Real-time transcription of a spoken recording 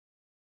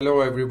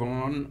Hello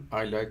everyone,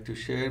 I'd like to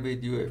share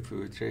with you a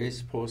few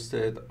trades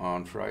posted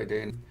on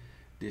Friday.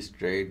 This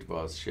trade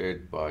was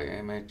shared by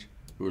MH,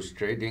 who's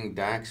trading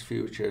DAX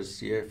futures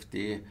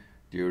CFD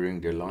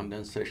during the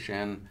London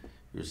session.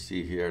 You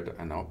see here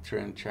an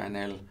uptrend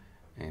channel.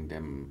 In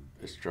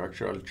the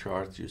structural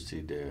chart, you see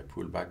the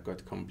pullback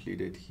got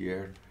completed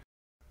here.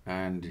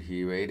 And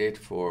he waited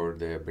for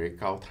the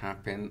breakout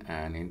happen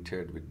and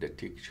entered with the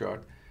tick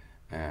chart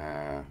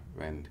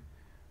when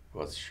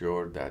was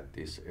sure that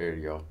this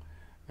area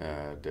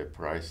the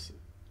price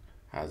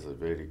has a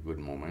very good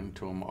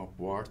momentum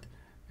upward,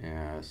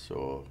 and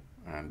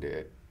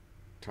the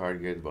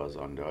target was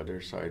on the other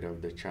side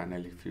of the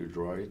channel if you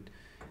draw it,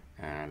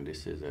 and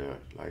this is a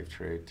live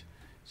trade,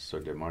 so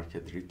the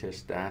market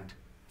retests that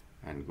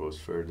and goes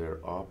further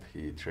up.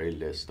 He trailed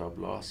the stop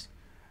loss,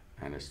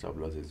 and the stop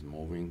loss is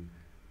moving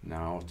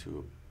now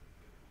to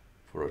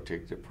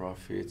protect the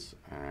profits,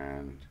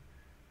 and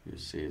you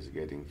see it's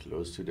getting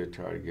close to the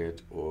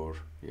target, or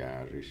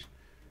reached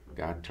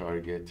that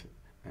target,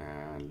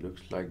 and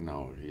looks like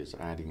now he's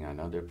adding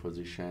another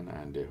position,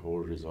 and the whole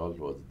result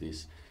was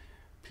this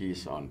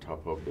piece on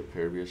top of the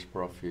previous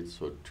profit,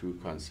 so two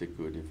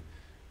consecutive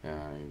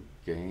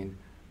gain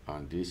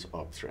on this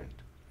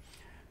uptrend.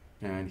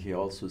 And he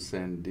also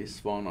sent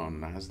this one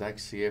on Nasdaq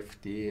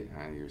CFD,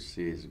 and you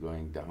see it's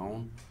going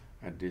down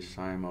at this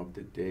time of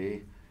the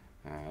day.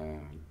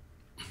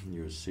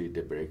 You see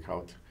the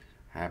breakout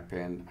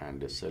happen and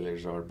the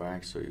sellers are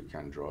back, so you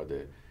can draw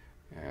the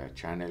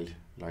channel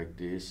like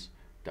this,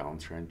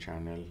 downtrend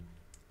channel,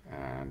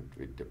 and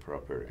with the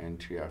proper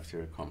entry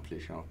after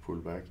completion of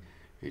pullback,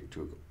 it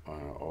took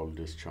all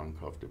this chunk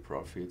of the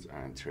profits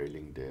and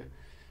trailing the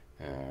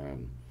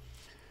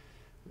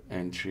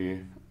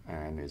entry,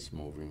 and it's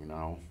moving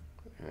now.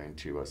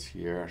 Entry was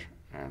here,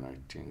 and I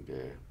think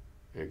the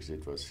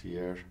exit was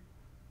here,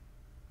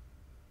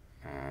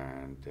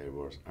 and there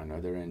was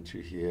another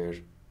entry here,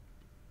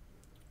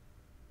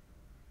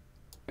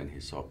 and he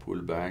saw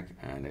pullback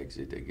and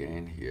exit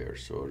again here,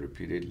 so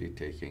repeatedly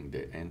taking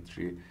the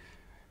entry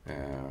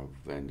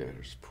when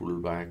there's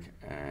pullback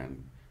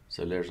and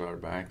sellers are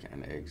back,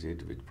 and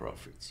exit with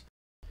profits.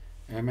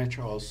 MH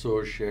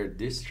also shared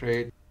this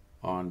trade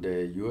on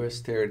the US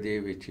 30,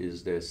 which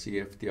is the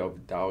CFD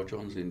of Dow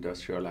Jones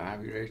Industrial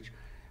Average,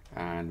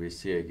 and we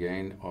see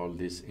again all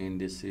these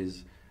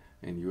indices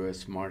in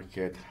US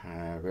market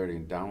were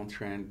in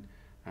downtrend,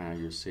 and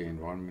you see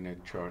in 1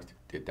 minute chart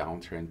the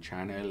downtrend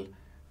channel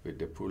with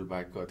the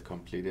pullback got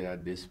completed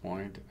at this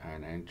point,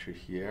 and entry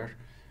here,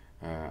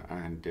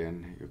 and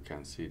then you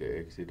can see the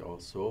exit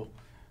also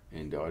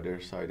in the other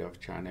side of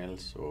channel,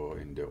 so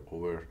in the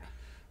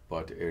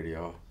overbought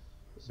area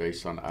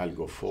based on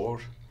Algo 4.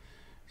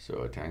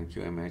 So thank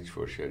you MH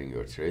for sharing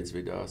your trades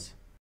with us.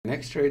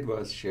 Next trade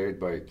was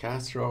shared by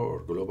Castro, or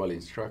global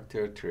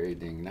instructor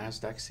trading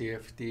Nasdaq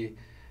CFD,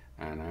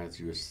 and as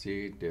you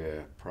see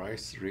the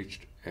price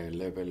reached a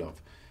level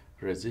of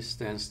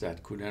resistance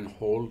that couldn't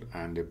hold,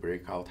 and the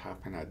breakout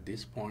happened at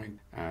this point,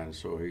 and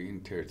so he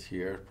entered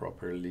here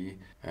properly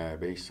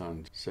based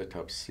on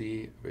setup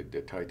C with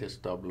the tightest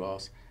stop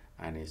loss,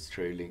 and is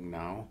trailing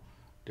now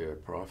the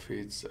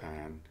profits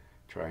and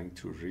trying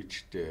to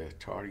reach the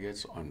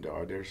targets on the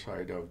other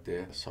side of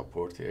the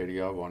support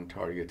area. One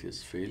target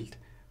is filled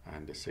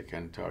and the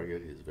second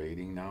target is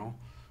waiting now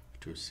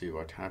to see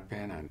what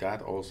happened, and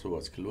that also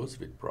was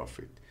closed with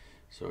profit.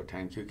 So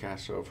thank you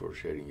Castro for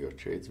sharing your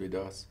trades with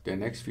us. The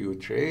next few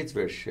trades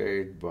were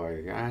shared by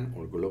Yan,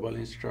 or global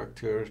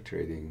instructor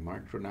trading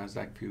macro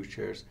Nasdaq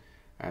futures.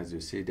 As you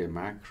see, the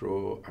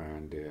macro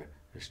and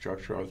the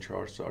structural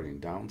charts are in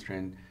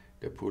downtrend.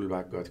 The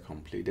pullback got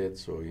completed,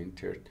 so he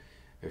entered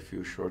a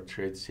few short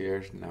trades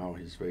here. Now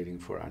he's waiting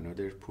for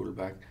another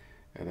pullback,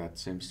 and that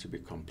seems to be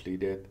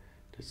completed.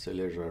 The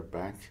sellers are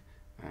back,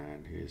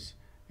 and he's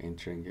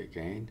entering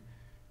again,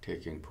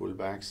 taking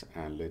pullbacks,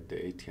 and let the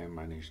ATM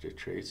manage the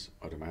trades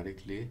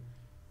automatically,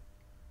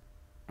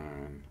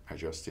 and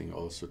adjusting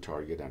also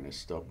target and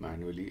stop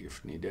manually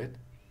if needed.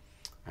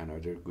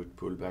 Another good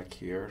pullback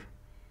here,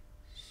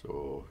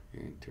 so he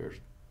entered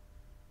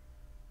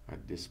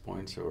at this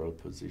point several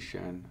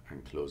position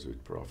and close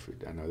with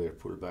profit. Another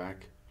pullback,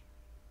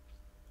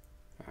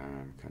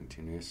 and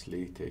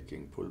continuously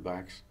taking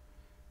pullbacks.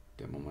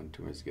 The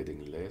momentum is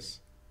getting less,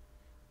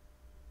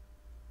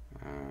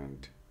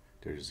 and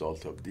the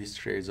result of these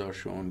trades are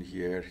shown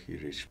here. He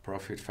reached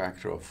profit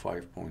factor of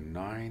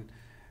 5.9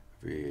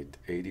 with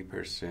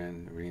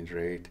 80% win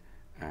rate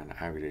and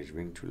average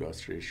win to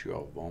loss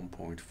ratio of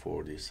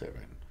 1.47.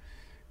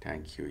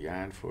 Thank you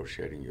Yan for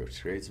sharing your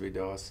trades with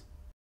us.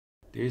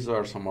 These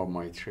are some of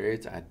my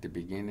trades at the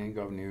beginning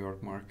of New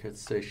York market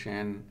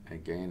session.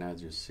 Again,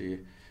 as you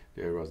see,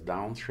 there was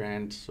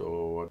downtrend,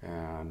 so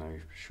and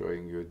I'm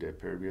showing you the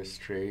previous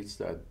trades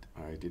that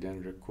I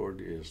didn't record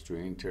is to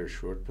enter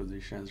short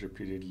positions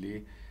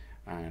repeatedly,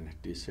 and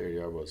this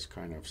area was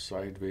kind of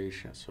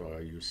sideways, so I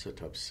used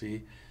setup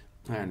C,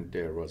 and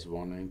there was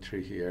one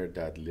entry here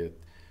that led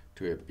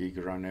to a big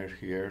runner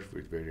here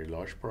with very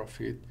large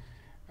profit,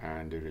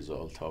 and the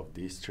result of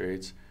these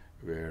trades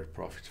were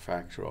profit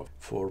factor of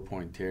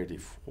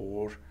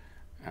 4.34,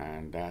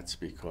 and that's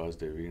because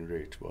the win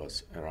rate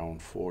was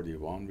around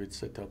 41 with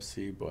setup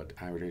C, but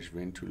average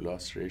win to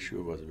loss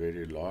ratio was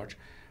very large,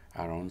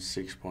 around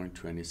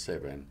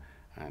 6.27,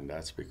 and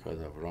that's because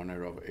of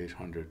runner of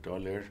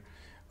 $800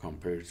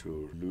 compared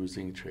to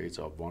losing trades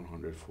of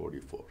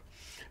 144.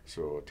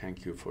 So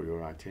thank you for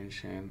your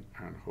attention,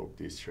 and hope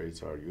these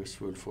trades are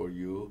useful for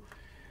you,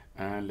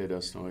 and let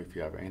us know if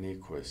you have any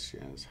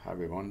questions.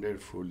 Have a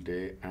wonderful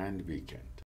day and weekend.